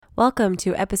Welcome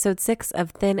to episode 6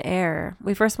 of Thin Air.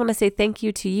 We first want to say thank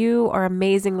you to you, our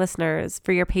amazing listeners,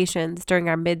 for your patience during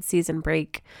our mid-season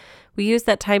break. We used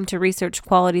that time to research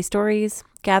quality stories,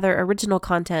 gather original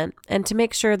content, and to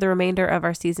make sure the remainder of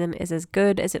our season is as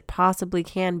good as it possibly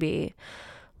can be.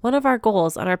 One of our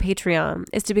goals on our Patreon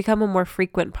is to become a more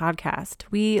frequent podcast.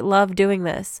 We love doing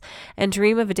this and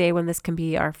dream of a day when this can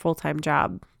be our full-time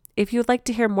job. If you would like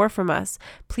to hear more from us,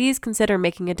 please consider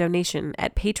making a donation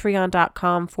at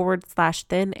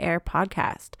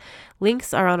patreon.com/thinairpodcast.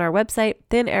 Links are on our website,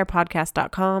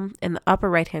 thinairpodcast.com, in the upper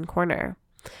right-hand corner.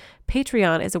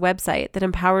 Patreon is a website that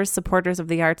empowers supporters of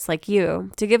the arts like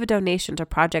you to give a donation to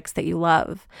projects that you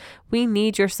love. We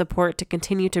need your support to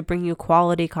continue to bring you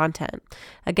quality content.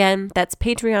 Again, that's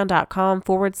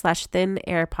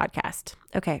patreon.com/thinairpodcast.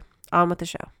 Okay, on with the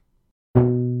show.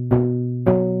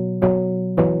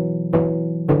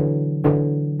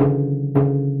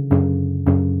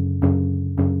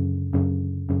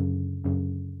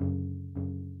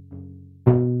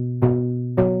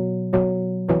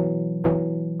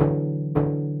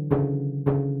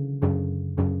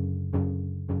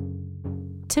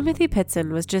 Timothy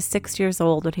Pitson was just 6 years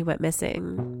old when he went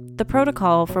missing. The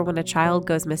protocol for when a child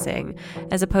goes missing,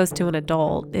 as opposed to an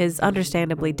adult, is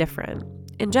understandably different.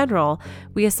 In general,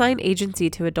 we assign agency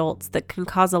to adults that can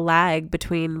cause a lag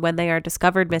between when they are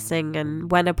discovered missing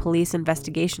and when a police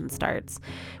investigation starts.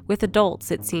 With adults,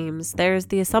 it seems, there's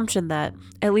the assumption that,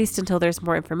 at least until there's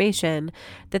more information,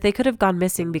 that they could have gone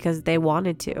missing because they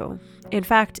wanted to. In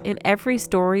fact, in every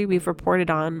story we've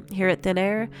reported on here at Thin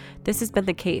Air, this has been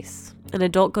the case. An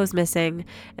adult goes missing,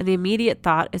 and the immediate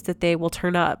thought is that they will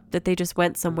turn up, that they just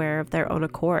went somewhere of their own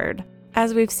accord.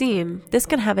 As we've seen, this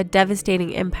can have a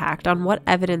devastating impact on what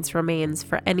evidence remains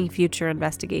for any future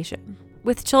investigation.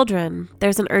 With children,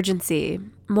 there's an urgency,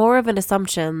 more of an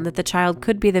assumption that the child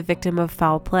could be the victim of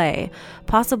foul play,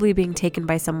 possibly being taken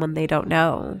by someone they don't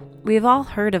know. We've all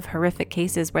heard of horrific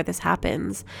cases where this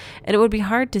happens, and it would be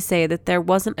hard to say that there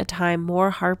wasn't a time more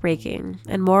heartbreaking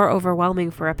and more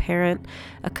overwhelming for a parent,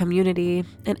 a community,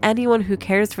 and anyone who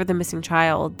cares for the missing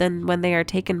child than when they are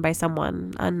taken by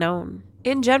someone unknown.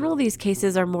 In general, these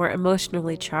cases are more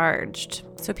emotionally charged,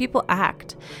 so people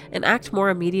act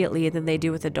more immediately than they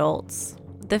do with adults.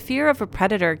 The fear of a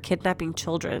predator kidnapping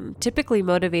children typically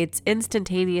motivates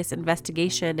instantaneous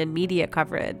investigation and media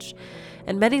coverage,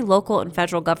 and many local and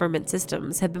federal government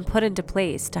systems have been put into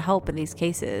place to help in these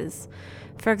cases.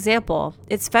 For example,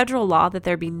 it's federal law that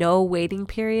there be no waiting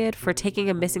period for taking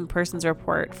a missing persons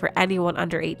report for anyone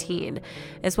under 18,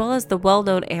 as well as the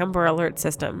well-known Amber Alert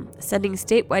system, sending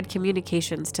statewide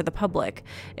communications to the public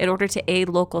in order to aid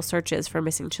local searches for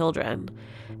missing children.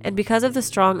 And because of the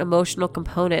strong emotional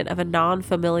component of a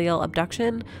non-familial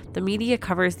abduction, the media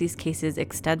covers these cases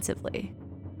extensively.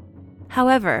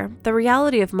 However, the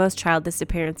reality of most child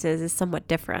disappearances is somewhat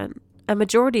different. A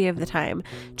majority of the time,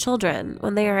 children,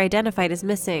 when they are identified as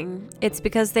missing, it's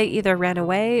because they either ran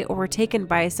away or were taken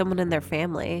by someone in their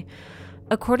family.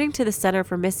 According to the Center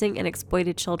for Missing and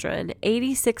Exploited Children,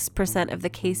 86% of the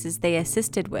cases they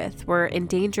assisted with were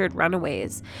endangered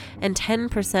runaways, and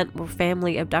 10% were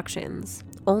family abductions.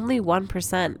 Only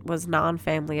 1% was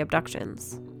non-family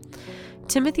abductions.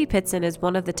 Timothy Pitson is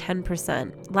one of the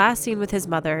 10%, last seen with his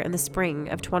mother in the spring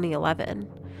of 2011.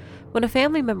 When a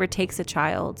family member takes a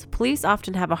child, police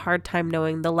often have a hard time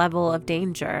knowing the level of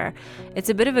danger. It's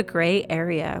a bit of a gray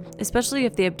area, especially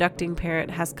if the abducting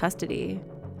parent has custody.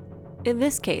 In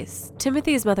this case,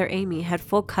 Timothy's mother Amy had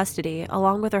full custody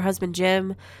along with her husband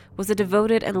Jim, was a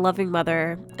devoted and loving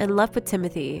mother, and left with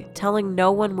Timothy, telling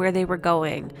no one where they were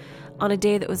going, on a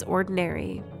day that was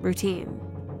ordinary, routine.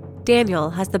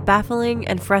 Daniel has the baffling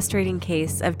and frustrating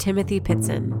case of Timothy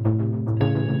Pitson.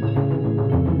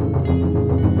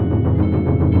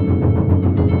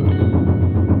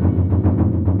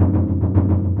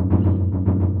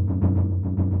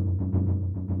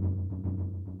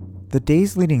 The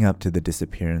days leading up to the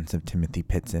disappearance of Timothy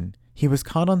Pitson, he was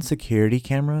caught on security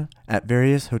camera at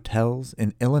various hotels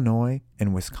in Illinois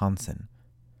and Wisconsin.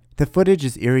 The footage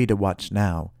is eerie to watch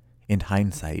now, in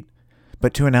hindsight,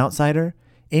 but to an outsider,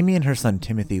 Amy and her son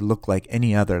Timothy look like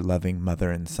any other loving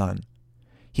mother and son.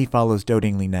 He follows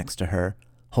dotingly next to her,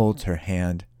 holds her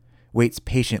hand, waits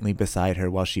patiently beside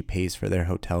her while she pays for their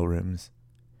hotel rooms.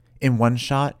 In one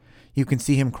shot, you can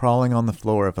see him crawling on the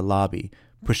floor of a lobby,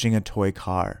 pushing a toy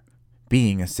car,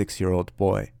 being a 6-year-old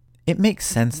boy. It makes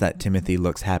sense that Timothy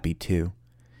looks happy too.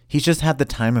 He's just had the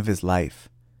time of his life.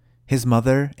 His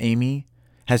mother, Amy,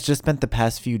 has just spent the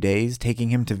past few days taking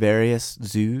him to various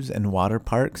zoos and water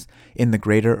parks in the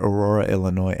greater Aurora,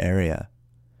 Illinois area.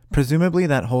 Presumably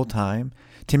that whole time,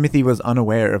 Timothy was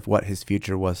unaware of what his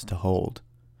future was to hold.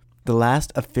 The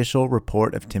last official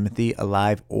report of Timothy,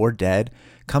 alive or dead,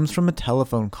 comes from a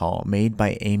telephone call made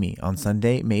by Amy on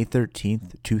Sunday, May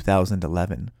 13th,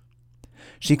 2011.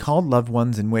 She called loved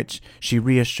ones in which she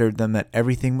reassured them that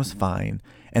everything was fine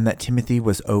and that Timothy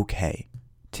was okay.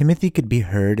 Timothy could be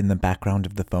heard in the background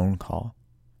of the phone call,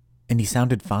 and he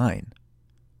sounded fine.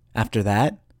 After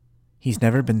that, he's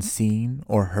never been seen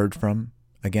or heard from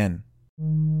again.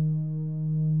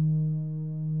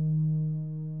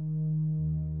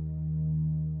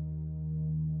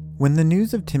 When the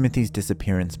news of Timothy's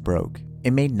disappearance broke,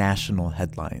 it made national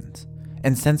headlines.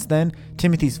 And since then,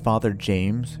 Timothy's father,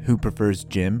 James, who prefers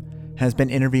Jim, has been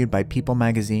interviewed by People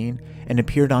magazine and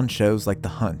appeared on shows like The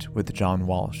Hunt with John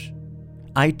Walsh.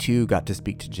 I too got to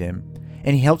speak to Jim,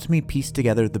 and he helped me piece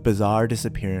together the bizarre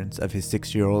disappearance of his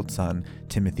 6-year-old son,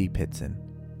 Timothy Pitson.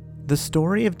 The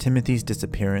story of Timothy's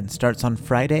disappearance starts on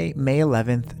Friday, May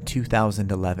 11th,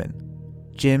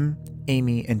 2011. Jim,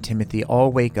 Amy, and Timothy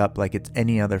all wake up like it's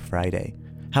any other Friday.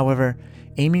 However,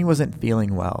 Amy wasn't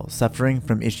feeling well, suffering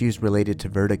from issues related to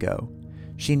vertigo.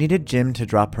 She needed Jim to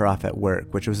drop her off at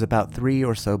work, which was about 3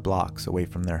 or so blocks away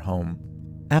from their home.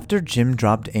 After Jim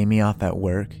dropped Amy off at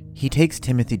work, he takes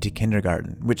Timothy to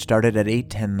kindergarten, which started at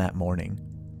 8:10 that morning.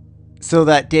 So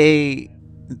that day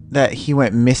that he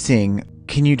went missing,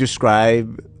 can you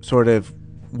describe sort of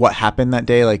what happened that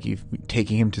day, like you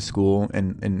taking him to school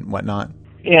and whatnot?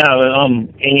 Yeah,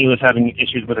 Amy was having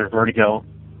issues with her vertigo.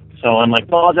 So I'm like,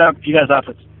 well, I'll drop you guys off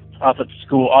at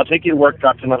school. I'll take you to work,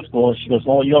 drop him out of school. And she goes,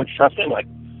 well, you don't trust him? I'm like,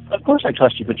 of course I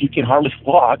trust you, but you can hardly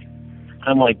walk.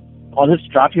 I'm like, I'll just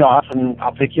drop you off and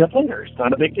I'll pick you up later. It's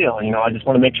not a big deal. You know, I just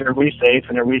want to make sure everybody's safe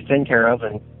and everybody's taken care of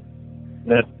and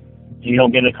that you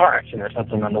don't get in a car accident or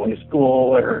something on the way to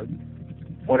school or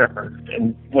whatever.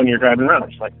 And when you're driving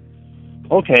around, it's like,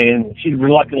 okay. And she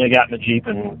reluctantly got in the Jeep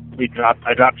and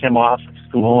I dropped him off at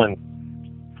school and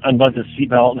unbuttons his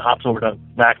seatbelt and hops over to the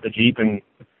back of the Jeep and,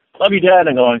 love you, Dad.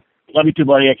 And going, love you too,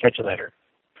 buddy. I'll catch you later.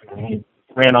 And he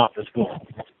ran off to school,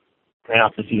 ran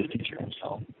off to see his teacher.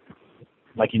 So,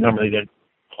 like he normally did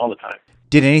all the time.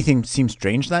 Did anything seem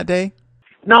strange that day?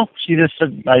 No, she just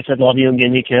said, I said, love you, and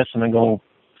gave me a kiss, and then go,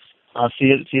 I'll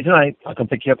see you tonight. I'll come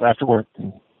pick you up after work.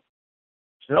 And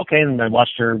she said, okay, and I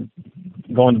watched her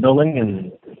go in the building,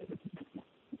 and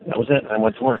that was it. I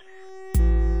went to work.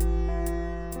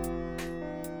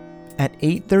 At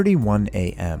 8:31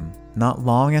 a.m., not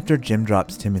long after Jim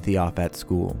drops Timothy off at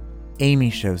school, Amy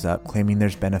shows up claiming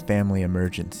there's been a family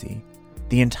emergency.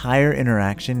 The entire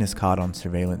interaction is caught on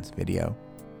surveillance video.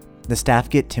 The staff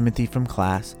get Timothy from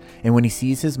class, and when he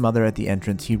sees his mother at the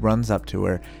entrance, he runs up to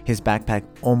her, his backpack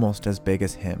almost as big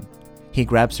as him. He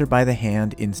grabs her by the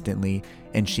hand instantly,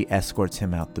 and she escorts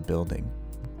him out the building.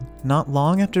 Not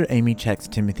long after Amy checks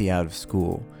Timothy out of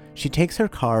school, she takes her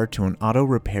car to an auto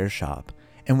repair shop,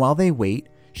 and while they wait,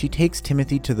 she takes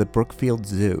Timothy to the Brookfield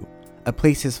Zoo, a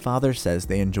place his father says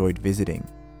they enjoyed visiting.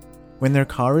 When their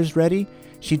car is ready,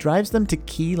 she drives them to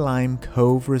Key Lime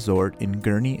Cove Resort in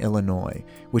Gurnee, Illinois,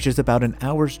 which is about an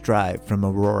hour's drive from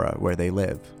Aurora, where they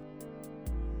live.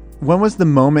 When was the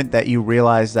moment that you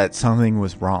realized that something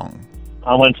was wrong?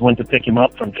 I went to pick him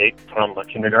up from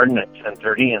kindergarten at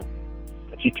 10:30, and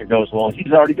the teacher goes, well,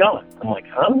 he's already gone. I'm like,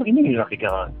 huh? What do you mean he's already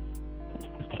gone?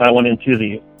 So I went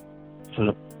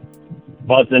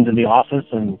buzzed into the office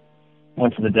and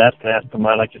went to the desk and asked him,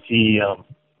 I'd like to see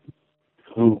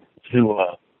who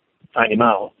signed him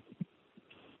out.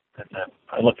 And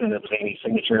I looked at it, it was Amy's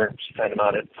signature. She signed him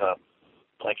out at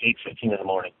like 8:15 in the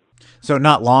morning. So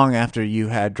not long after you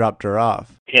had dropped her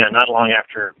off? Yeah, not long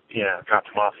after, dropped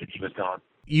him off, he was gone.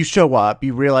 You show up,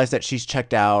 you realize that she's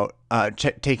checked out,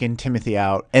 taken Timothy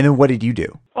out, and then what did you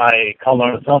do? I called her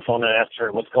on the cell phone and asked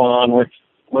her, what's going on, where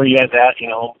are you guys at,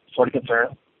 sort of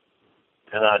concerned.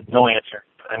 And no answer.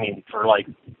 I mean, for like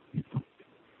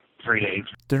 3 days.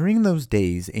 During those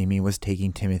days, Amy was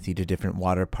taking Timothy to different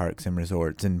water parks and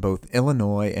resorts in both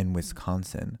Illinois and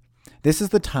Wisconsin. This is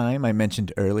the time I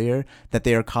mentioned earlier that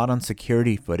they are caught on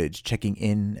security footage checking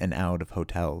in and out of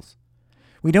hotels.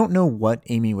 We don't know what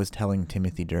Amy was telling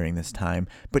Timothy during this time,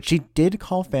 but she did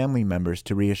call family members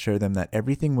to reassure them that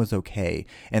everything was okay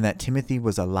and that Timothy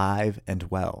was alive and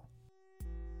well.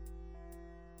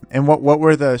 And what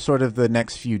were the sort of the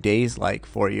next few days like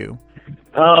for you?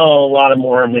 Oh, a lot of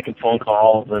more making phone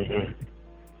calls and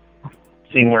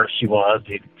seeing where she was.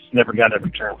 He never got a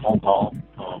return phone call.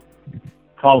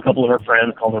 Called a couple of her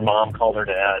friends, called her mom, called her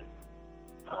dad.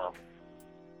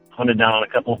 Hunted down a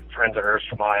couple of friends of hers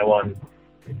from Iowa and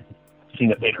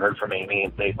seen if they'd heard from Amy,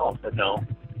 and they all said no.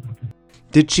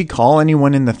 Did she call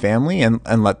anyone in the family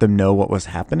and let them know what was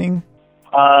happening?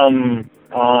 On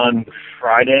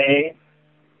Friday,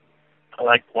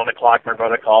 like 1 o'clock, my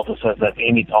brother called and says that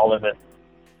Amy called him and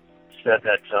said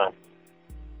that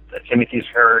that Timothy's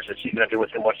hers, that she's going to do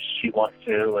with him what she wants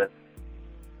to, and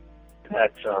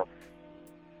that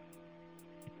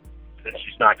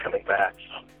she's not coming back.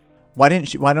 So. Why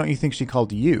don't you think she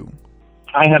called you?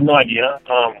 I have no idea.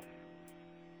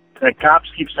 The cops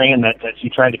keep saying that she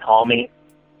tried to call me,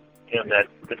 and that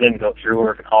it didn't go through,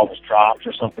 or the call was dropped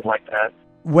or something like that.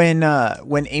 When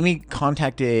Amy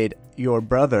contacted your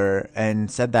brother and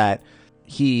said that,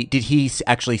 did he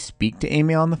actually speak to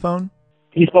Amy on the phone?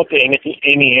 He spoke to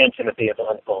Amy and Timothy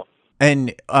on the phone.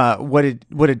 And what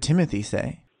did Timothy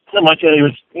say? Not much.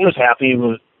 He was happy. He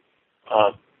was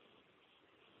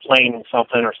playing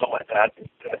something or something like that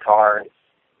in the car,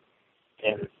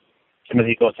 and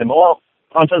Timothy goes to him, "Well,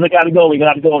 Tom says I got to go. We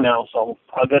got to go now. So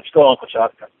let's go, Uncle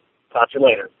Chuck. Talk to you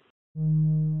later."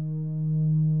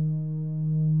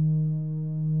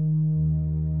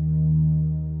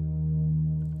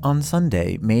 On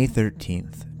Sunday, May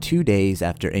 13th, 2 days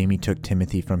after Amy took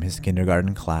Timothy from his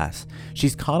kindergarten class,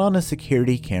 she's caught on a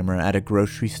security camera at a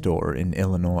grocery store in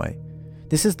Illinois.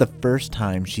 This is the first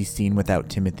time she's seen without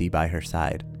Timothy by her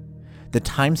side. The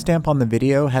timestamp on the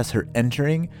video has her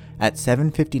entering at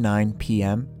 7:59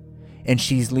 p.m., and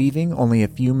she's leaving only a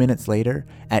few minutes later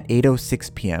at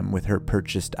 8:06 p.m. with her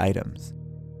purchased items.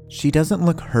 She doesn't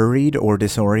look hurried or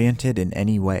disoriented in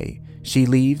any way. She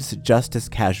leaves just as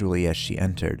casually as she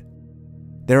entered.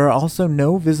 There are also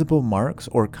no visible marks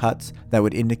or cuts that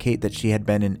would indicate that she had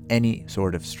been in any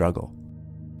sort of struggle.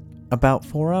 About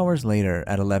 4 hours later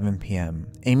at 11 p.m.,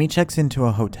 Amy checks into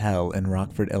a hotel in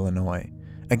Rockford, Illinois.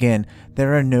 Again,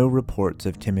 there are no reports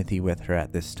of Timothy with her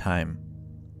at this time.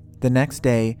 The next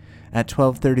day, at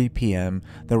 12:30 p.m.,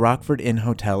 the Rockford Inn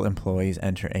Hotel employees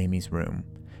enter Amy's room.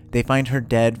 They find her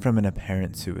dead from an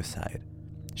apparent suicide.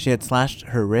 She had slashed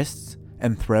her wrists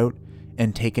and throat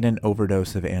and taken an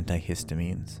overdose of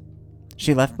antihistamines.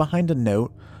 She left behind a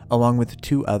note along with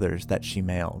 2 others that she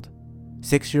mailed.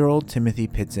 6-year-old Timothy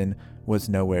Pitzen was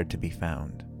nowhere to be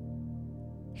found.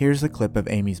 Here's a clip of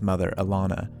Amy's mother,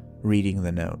 Alana, reading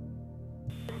the note.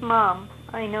 Mom,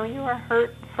 I know you are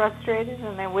hurt, frustrated,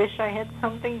 and I wish I had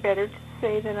something better to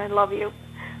say than I love you,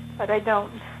 but I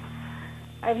don't.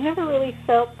 I've never really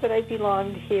felt that I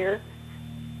belonged here.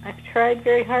 I've tried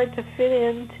very hard to fit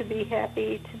in, to be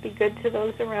happy, to be good to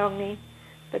those around me,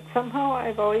 but somehow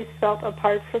I've always felt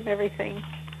apart from everything.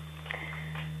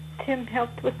 Tim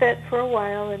helped with that for a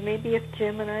while, and maybe if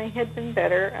Jim and I had been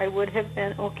better, I would have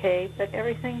been okay, but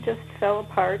everything just fell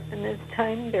apart, and this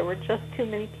time there were just too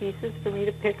many pieces for me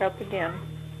to pick up again.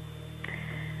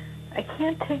 I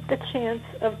can't take the chance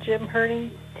of Jim hurting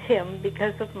Tim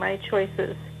because of my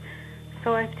choices,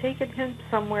 so I've taken him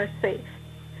somewhere safe.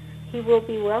 He will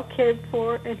be well cared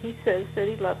for, and he says that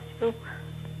he loves you.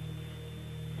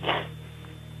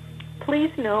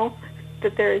 Please know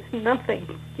that there is nothing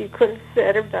you could have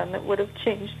said or done that would have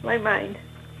changed my mind.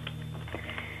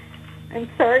 I'm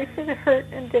sorry for the hurt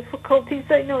and difficulties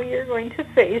I know you're going to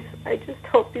face. I just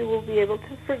hope you will be able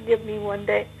to forgive me one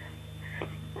day.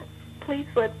 Please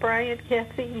let Brian,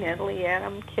 Kathy, Natalie,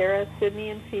 Adam, Kara, Sydney,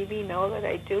 and Phoebe know that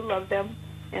I do love them,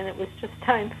 and it was just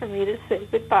time for me to say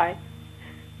goodbye.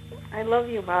 I love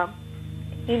you, Mom.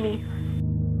 Amy.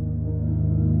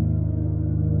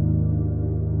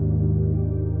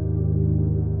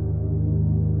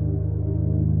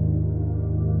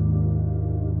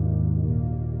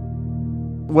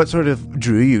 What sort of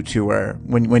drew you to her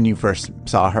when you first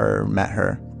saw her or met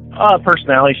her?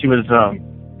 Personality, she was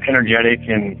energetic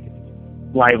and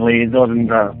lively. It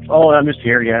wasn't, I'm just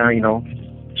here, yeah, you know.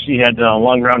 She had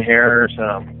long brown hair,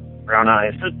 brown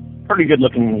eyes. A pretty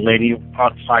good-looking lady,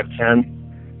 about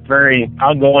 5'10", very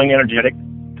outgoing, energetic.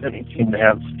 Didn't seem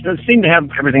to have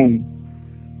everything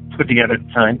put together at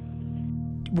the time.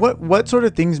 What sort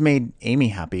of things made Amy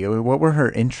happy? What were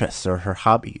her interests or her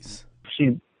hobbies?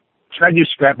 She tried to do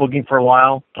scrapbooking for a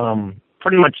while,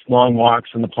 pretty much long walks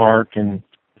in the park, and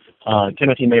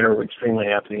Timothy made her extremely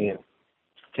happy, and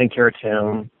taking care of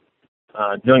Tim,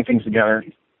 doing things together.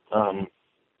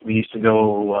 We used to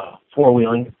go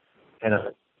four-wheeling in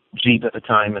a Jeep at the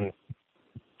time and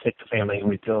take the family, and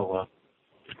we'd go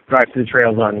drive through the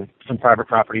trails on some private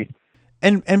property.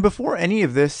 And before any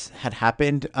of this had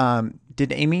happened,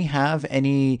 did Amy have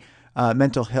any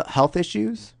mental health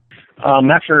issues?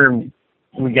 After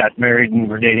we got married and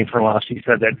were dating for a while, she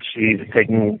said that she's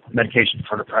taking medication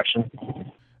for depression.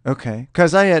 Okay,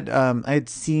 because I had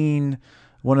seen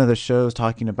one of the shows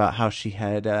talking about how she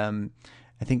had, I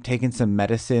think, taken some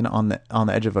medicine on the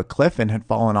edge of a cliff and had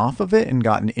fallen off of it and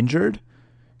gotten injured.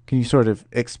 Can you sort of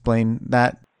explain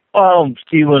that?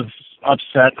 She was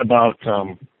upset about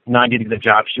not getting the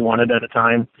job she wanted at the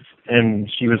time,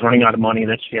 and she was running out of money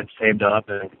that she had saved up,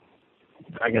 and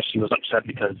I guess she was upset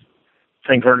because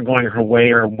things weren't going her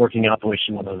way or working out the way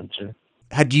she wanted them to.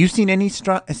 Had you seen any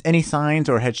signs,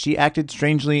 or had she acted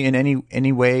strangely in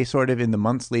any way, sort of in the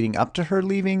months leading up to her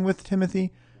leaving with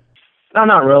Timothy? No,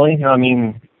 not really. I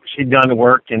mean, she'd gone to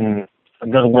work, and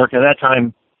I'd gone to work at that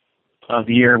time of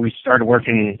the year. We started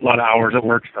working a lot of hours at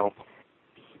work, so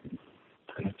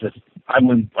I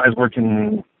was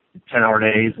working 10-hour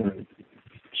days, and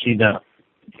she'd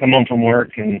come home from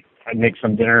work, and I'd make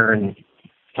some dinner and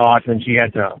talk, and she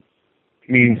had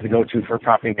meetings to go to for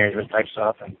property management type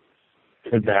stuff, and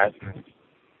did that.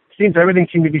 Everything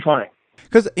seemed to be fine.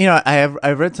 Because,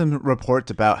 I've read some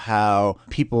reports about how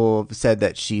people said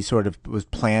that she sort of was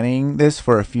planning this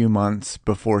for a few months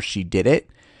before she did it.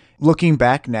 Looking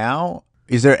back now,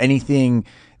 is there anything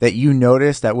that you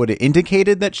noticed that would have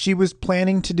indicated that she was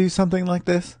planning to do something like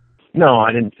this? No,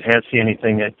 I didn't see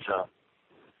anything that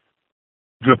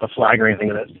drew up a flag or anything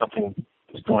that something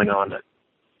was going on that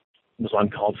was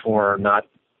uncalled for or not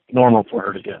normal for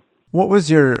her to do. What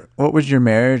was your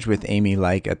marriage with Amy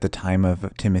like at the time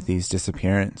of Timothy's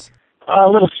disappearance? A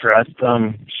little stressed.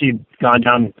 She'd gone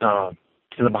down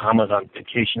to the Bahamas on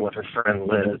vacation with her friend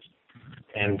Liz,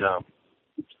 and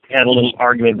had a little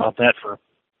argument about that for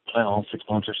 6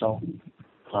 months or so.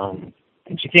 And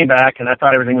she came back, and I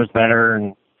thought everything was better,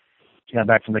 and she got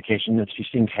back from vacation, and she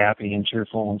seemed happy and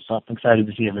cheerful and stuff, excited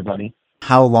to see everybody.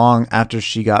 How long after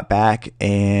she got back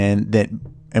and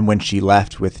when she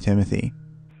left with Timothy?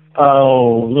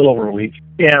 Oh, a little over a week.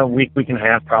 Yeah, a week and a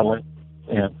half probably.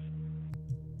 Yeah.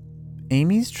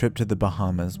 Amy's trip to the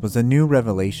Bahamas was a new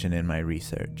revelation in my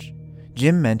research.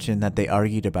 Jim mentioned that they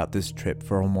argued about this trip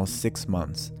for almost 6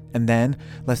 months, and then,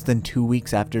 less than 2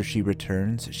 weeks after she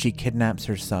returns, she kidnaps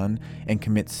her son and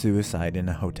commits suicide in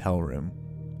a hotel room.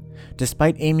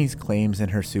 Despite Amy's claims in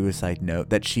her suicide note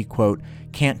that she, quote,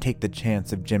 can't take the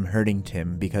chance of Jim hurting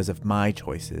Tim because of my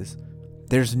choices,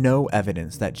 there's no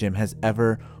evidence that Jim has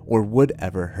ever or would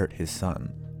ever hurt his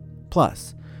son.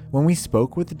 Plus, when we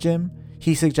spoke with Jim,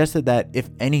 he suggested that, if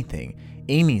anything,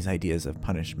 Amy's ideas of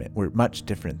punishment were much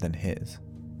different than his.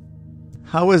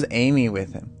 How was Amy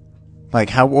with him?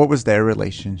 What was their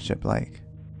relationship like?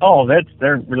 Oh,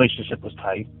 their relationship was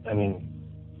tight. I mean,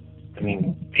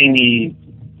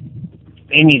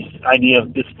 Amy's idea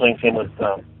of disciplining him was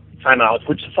timeouts,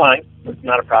 which is fine. There's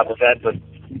not a problem with that, but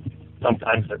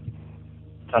sometimes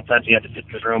he had to sit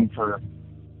in his room for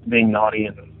being naughty,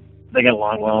 and they get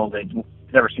along well. They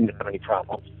never seem to have any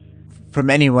problems. From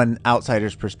anyone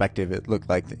outsider's perspective, it looked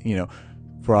like,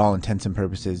 for all intents and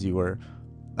purposes, you were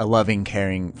a loving,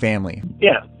 caring family.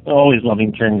 Yeah, always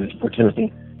loving, caring for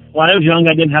Timothy. When I was young,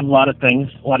 I didn't have a lot of things,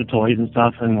 a lot of toys and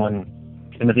stuff, and when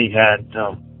Timothy had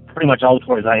pretty much all the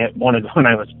toys I wanted when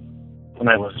I was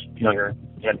younger.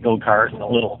 He had a go-kart and a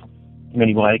little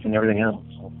mini bike and everything else.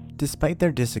 Despite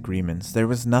their disagreements, there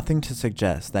was nothing to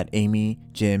suggest that Amy,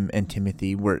 Jim, and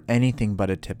Timothy were anything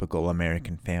but a typical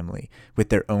American family with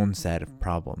their own set of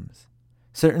problems.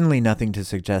 Certainly nothing to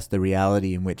suggest the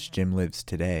reality in which Jim lives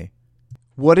today.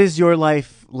 What is your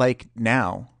life like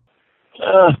now?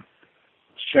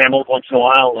 Scrambled once in a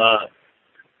while. I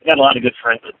got a lot of good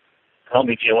friends that help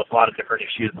me deal with a lot of different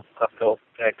issues and stuff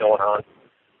going on.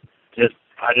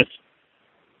 I just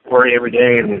worry every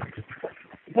day and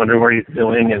wonder where he's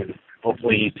doing, and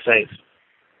hopefully he's safe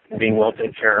and being well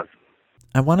taken care of.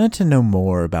 I wanted to know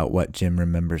more about what Jim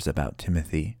remembers about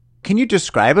Timothy. Can you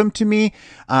describe him to me?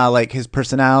 His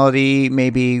personality,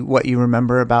 maybe what you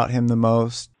remember about him the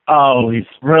most? Oh, he's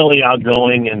really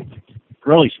outgoing and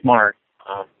really smart.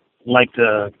 Like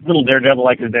the little daredevil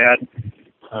like his dad,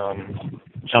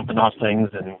 jumping off things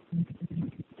and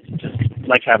just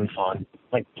like having fun,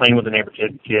 like playing with the neighbor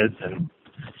kids and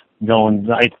going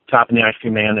topping the ice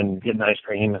cream man and getting ice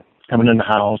cream and coming in the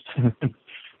house.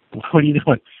 What are you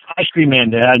doing? Ice cream man,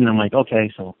 Dad. And I'm like,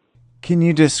 okay, so. Can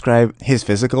you describe his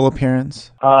physical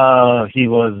appearance? He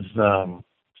was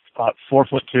about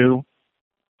 4'2",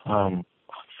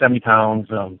 70 pounds,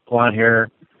 blonde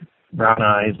hair, brown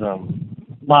eyes,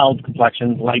 mild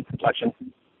complexion, light complexion.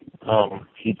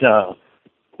 He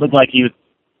looked like he was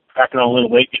packing on a little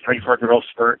weight, getting ready for a growth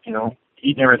spurt,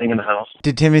 eating everything in the house.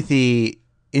 Did Timothy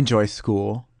enjoy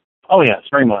school? Oh, yes,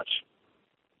 very much.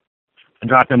 I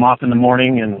dropped him off in the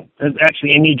morning, and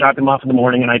actually Amy dropped him off in the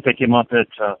morning, and I pick him up at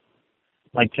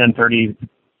 10:30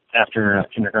 after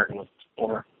kindergarten was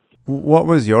over. What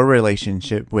was your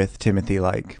relationship with Timothy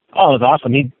like? Oh, it was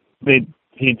awesome. He'd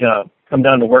come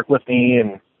down to work with me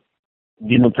and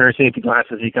give him a pair of safety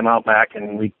glasses. He'd come out back,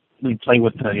 and we'd play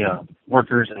with the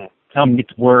workers and tell him to get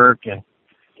to work, and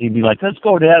he'd be like, let's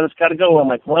go, Dad, let's got to go. I'm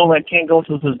like, well, I can't go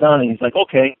until this is done. And he's like,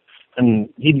 okay. And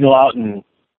he'd go out and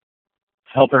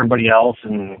help everybody else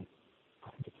and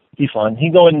be fun.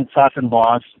 He'd go and talk to the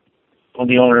boss, or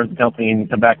the owner of the company, and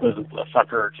come back with a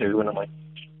sucker or two. And I'm like,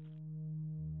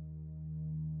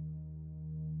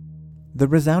 the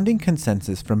resounding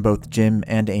consensus from both Jim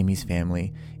and Amy's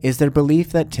family is their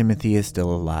belief that Timothy is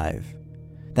still alive.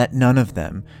 That none of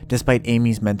them, despite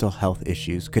Amy's mental health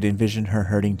issues, could envision her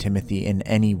hurting Timothy in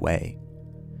any way.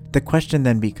 The question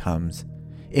then becomes,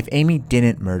 if Amy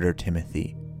didn't murder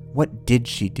Timothy, what did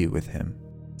she do with him?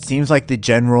 Seems like the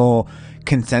general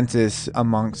consensus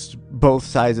amongst both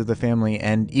sides of the family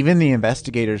and even the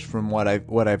investigators, from what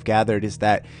I've gathered, is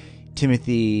that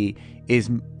Timothy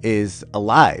is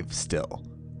alive still.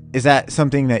 Is that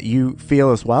something that you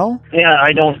feel as well? Yeah,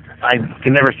 I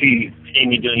can never see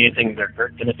Amy doing anything that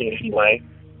hurt Timothy in any way.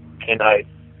 And I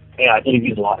believe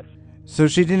he's alive. So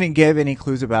she didn't give any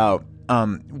clues about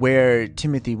where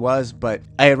Timothy was, but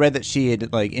I had read that she had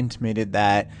intimated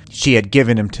that she had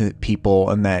given him to people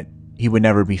and that he would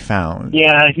never be found.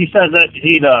 Yeah, he says that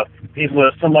he's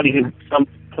with somebody who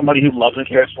loves and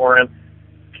cares for him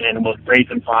and will raise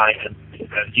him fine, and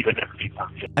that he would never be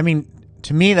found. I mean,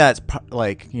 to me, that's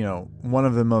one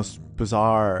of the most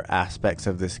bizarre aspects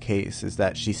of this case is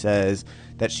that she says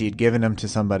that she had given him to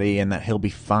somebody and that he'll be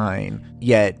fine,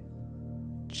 yet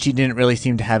she didn't really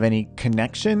seem to have any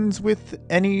connections with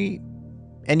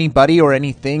anybody or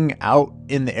anything out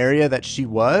in the area that she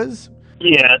was.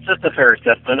 Yeah, it's just a fair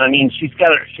assessment. I mean, she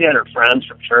had her friends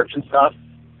from church and stuff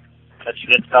that she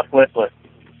did stuff with, but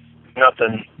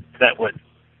nothing that would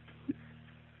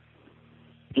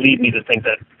lead me to think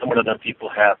that one of them people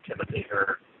have Timothy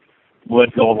or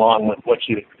would go along with what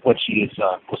she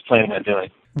was planning on doing.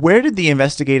 Where did the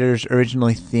investigators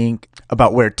originally think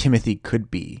about where Timothy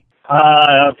could be?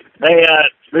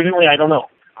 Originally, I don't know.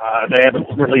 They haven't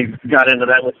really got into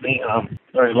that with me.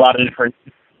 There's a lot of different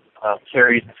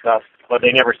theories and stuff, but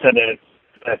they never said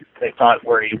that they thought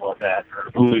where he was at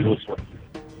or who he was with.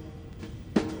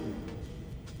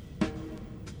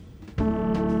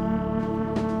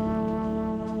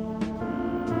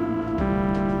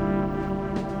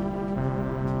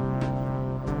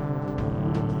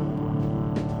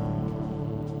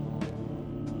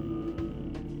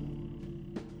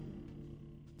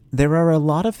 There are a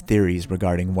lot of theories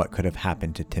regarding what could have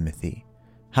happened to Timothy.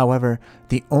 However,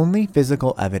 the only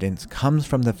physical evidence comes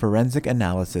from the forensic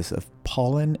analysis of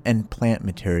pollen and plant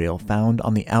material found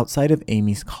on the outside of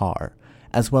Amy's car,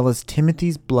 as well as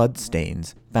Timothy's blood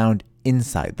stains found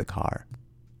inside the car.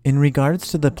 In regards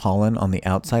to the pollen on the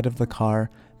outside of the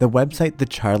car, the website The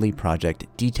Charlie Project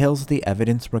details the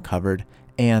evidence recovered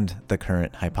and the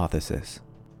current hypothesis.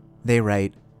 They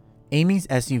write, Amy's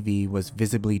SUV was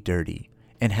visibly dirty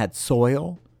and had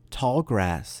soil, tall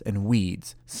grass, and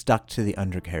weeds stuck to the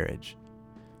undercarriage.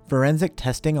 Forensic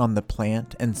testing on the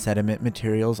plant and sediment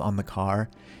materials on the car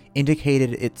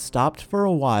indicated it stopped for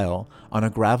a while on a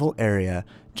gravel area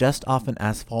just off an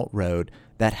asphalt road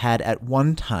that had at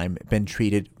one time been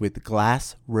treated with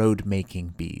glass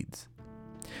road-making beads.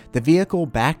 The vehicle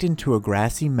backed into a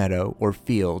grassy meadow or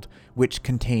field which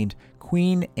contained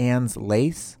Queen Anne's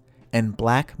lace and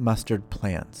black mustard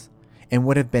plants, and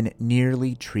would have been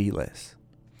nearly treeless.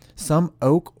 Some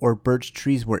oak or birch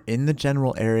trees were in the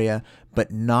general area,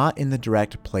 but not in the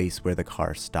direct place where the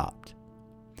car stopped.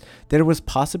 There was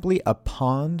possibly a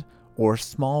pond or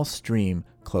small stream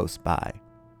close by.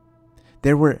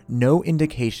 There were no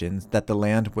indications that the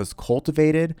land was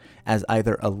cultivated as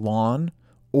either a lawn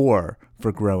or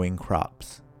for growing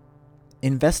crops.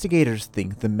 Investigators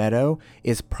think the meadow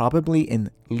is probably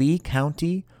in Lee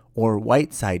County or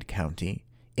Whiteside County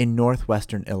in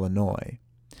northwestern Illinois,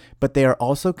 but they are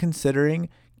also considering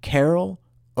Carroll,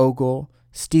 Ogle,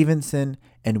 Stevenson,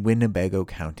 and Winnebago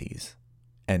counties.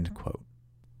 End quote.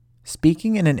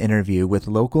 Speaking in an interview with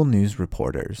local news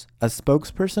reporters, a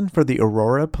spokesperson for the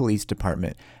Aurora Police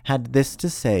Department had this to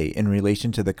say in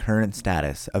relation to the current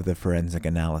status of the forensic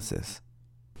analysis.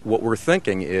 What we're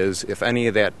thinking is if any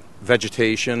of that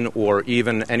vegetation or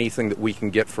even anything that we can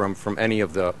get from any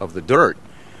of the dirt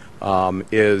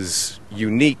is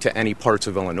unique to any parts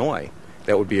of Illinois,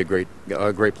 that would be a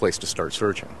great place to start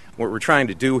searching. What we're trying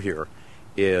to do here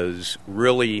is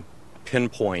really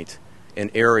pinpoint an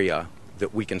area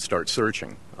that we can start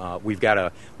searching. We've got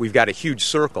a huge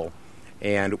circle,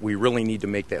 and we really need to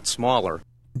make that smaller.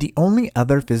 The only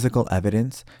other physical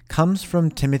evidence comes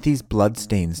from Timothy's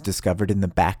bloodstains discovered in the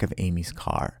back of Amy's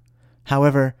car.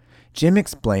 However, Jim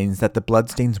explains that the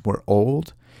bloodstains were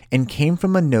old and came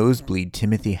from a nosebleed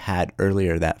Timothy had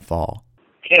earlier that fall.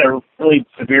 He had a really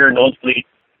severe nosebleed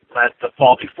at the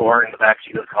fall before in the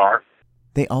backseat of the car.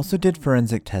 They also did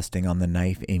forensic testing on the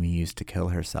knife Amy used to kill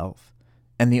herself,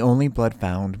 and the only blood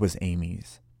found was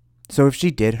Amy's. So if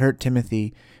she did hurt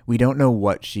Timothy, we don't know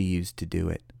what she used to do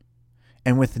it.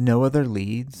 And with no other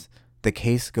leads, the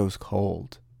case goes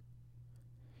cold.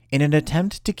 In an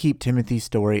attempt to keep Timothy's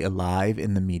story alive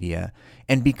in the media,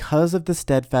 and because of the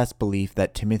steadfast belief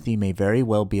that Timothy may very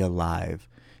well be alive,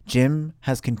 Jim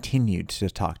has continued to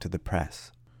talk to the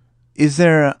press. Is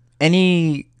there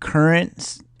any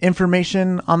current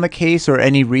information on the case or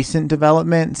any recent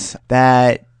developments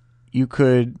that you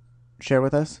could share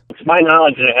with us? To my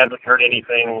knowledge, I haven't heard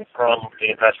anything from the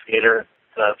investigator,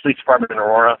 the police department in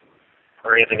Aurora,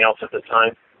 or anything else at this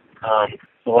time.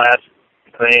 The last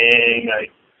thing I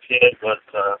did was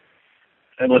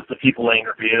the People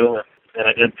interview, and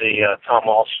I did the Tom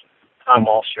Walsh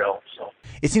show. So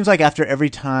it seems like after every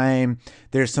time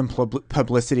there's some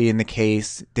publicity in the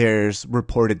case, there's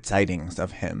reported sightings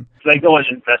of him. So I go and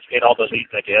investigate all those leads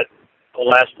I get. The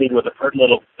last meeting with a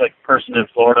little person in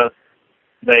Florida,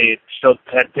 they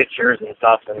had pictures and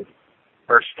stuff and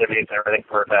birth certificates and everything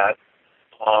for that.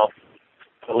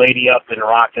 The lady up in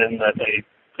Rockton, that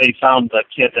they found the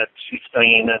kid that she's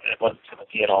staying in. It wasn't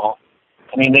Timothy at all.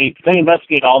 I mean, they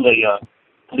investigate all the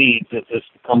leads. It's just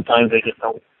sometimes they just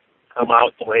don't come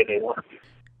out the way they want.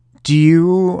 Do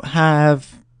you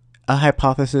have a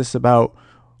hypothesis about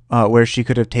where she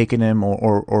could have taken him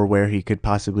or where he could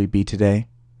possibly be today?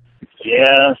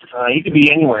 Yes, he could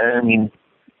be anywhere. I mean,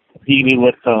 he could be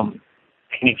with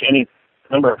any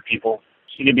number of people.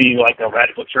 He could be like a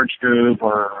radical church group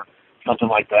or something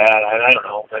like that. I don't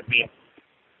know. I mean,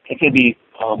 it could be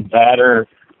that, or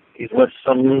he's with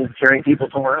some caring people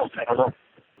somewhere else. I don't know.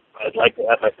 I'd like to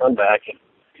have my son back. It's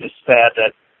just sad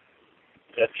that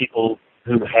people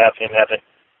who have him haven't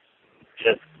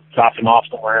just dropped him off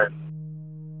somewhere.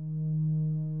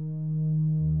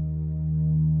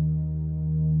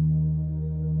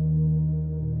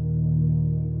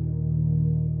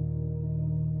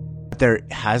 There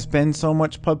has been so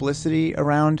much publicity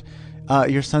around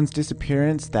your son's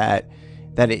disappearance that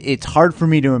it's hard for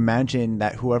me to imagine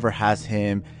that whoever has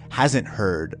him hasn't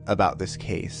heard about this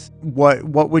case.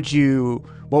 What would you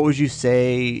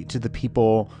say to the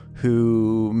people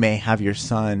who may have your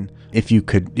son if you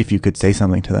could say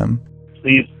something to them?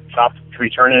 Please drop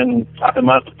him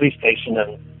at the police station,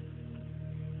 and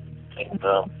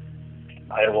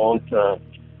I won't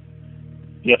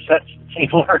be upset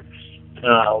anymore.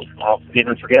 I'll forgive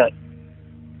and forget.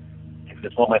 I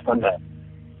just want my son back.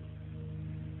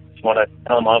 Just want to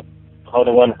tell him how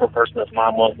the wonderful person his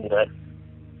mom was, and that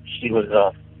she was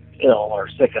ill or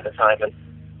sick at the time, and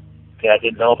I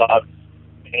didn't know about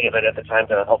any of it at the time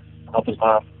to help his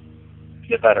mom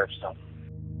get better. So.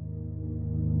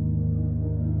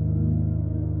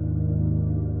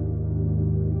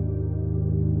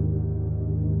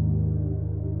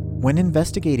 When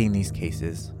investigating these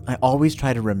cases, I always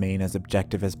try to remain as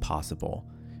objective as possible.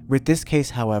 With this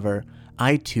case, however,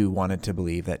 I too wanted to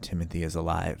believe that Timothy is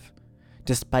alive.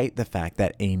 Despite the fact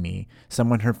that Amy,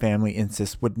 someone her family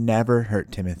insists would never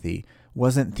hurt Timothy,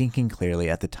 wasn't thinking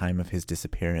clearly at the time of his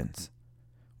disappearance.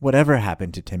 Whatever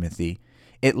happened to Timothy,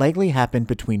 it likely happened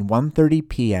between 1:30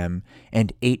 p.m.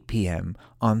 and 8 p.m.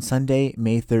 on Sunday,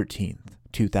 May 13th,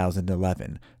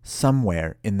 2011,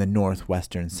 somewhere in the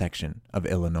northwestern section of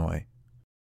Illinois.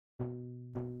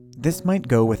 This might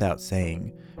go without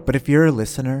saying, but if you're a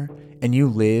listener and you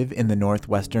live in the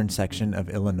northwestern section of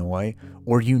Illinois,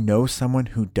 or you know someone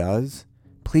who does,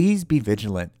 please be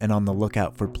vigilant and on the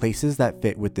lookout for places that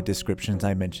fit with the descriptions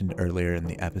I mentioned earlier in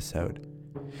the episode.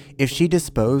 If she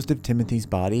disposed of Timothy's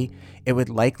body, it would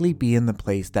likely be in the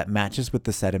place that matches with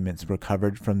the sediments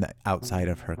recovered from the outside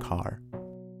of her car.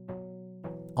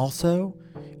 Also,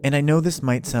 and I know this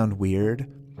might sound weird,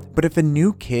 but if a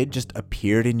new kid just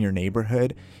appeared in your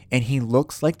neighborhood and he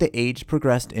looks like the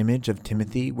age-progressed image of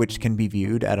Timothy, which can be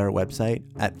viewed at our website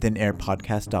at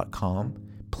thinairpodcast.com,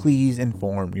 please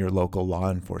inform your local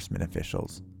law enforcement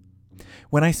officials.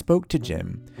 When I spoke to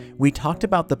Jim, we talked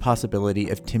about the possibility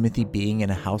of Timothy being in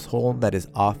a household that is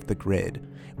off the grid,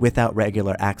 without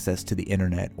regular access to the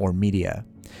internet or media,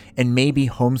 and maybe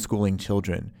homeschooling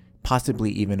children,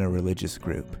 possibly even a religious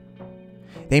group.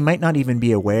 They might not even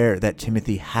be aware that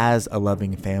Timothy has a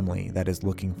loving family that is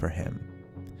looking for him.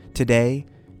 Today,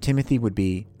 Timothy would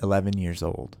be 11 years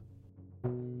old.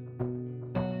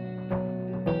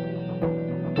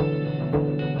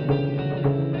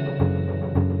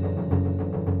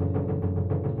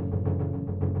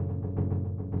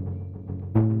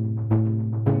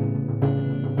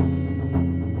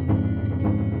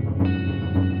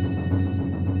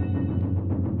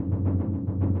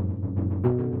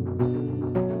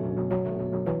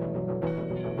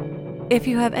 If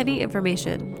you have any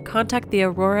information, contact the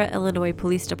Aurora, Illinois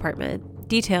Police Department.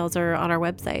 Details are on our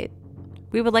website.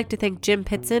 We would like to thank Jim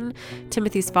Pitson,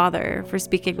 Timothy's father, for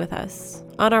speaking with us.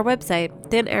 On our website,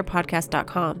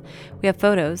 thinairpodcast.com, we have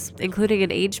photos, including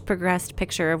an age-progressed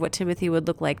picture of what Timothy would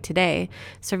look like today,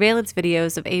 surveillance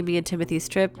videos of Amy and Timothy's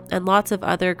trip, and lots of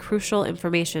other crucial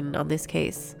information on this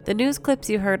case. The news clips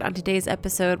you heard on today's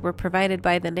episode were provided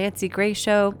by The Nancy Grace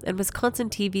Show and Wisconsin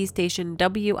TV station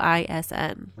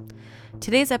WISN.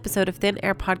 Today's episode of Thin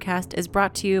Air Podcast is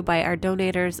brought to you by our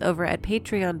donators over at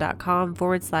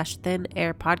patreon.com/Thin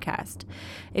Air Podcast.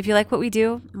 If you like what we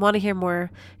do, want to hear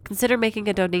more, consider making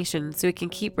a donation so we can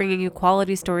keep bringing you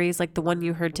quality stories like the one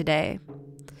you heard today.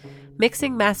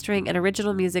 Mixing, mastering, and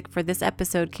original music for this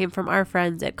episode came from our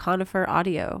friends at Conifer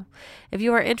Audio. If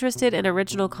you are interested in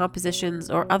original compositions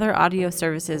or other audio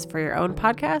services for your own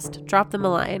podcast, drop them a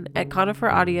line at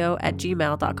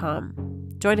coniferaudio@gmail.com.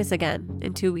 Join us again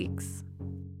in 2 weeks.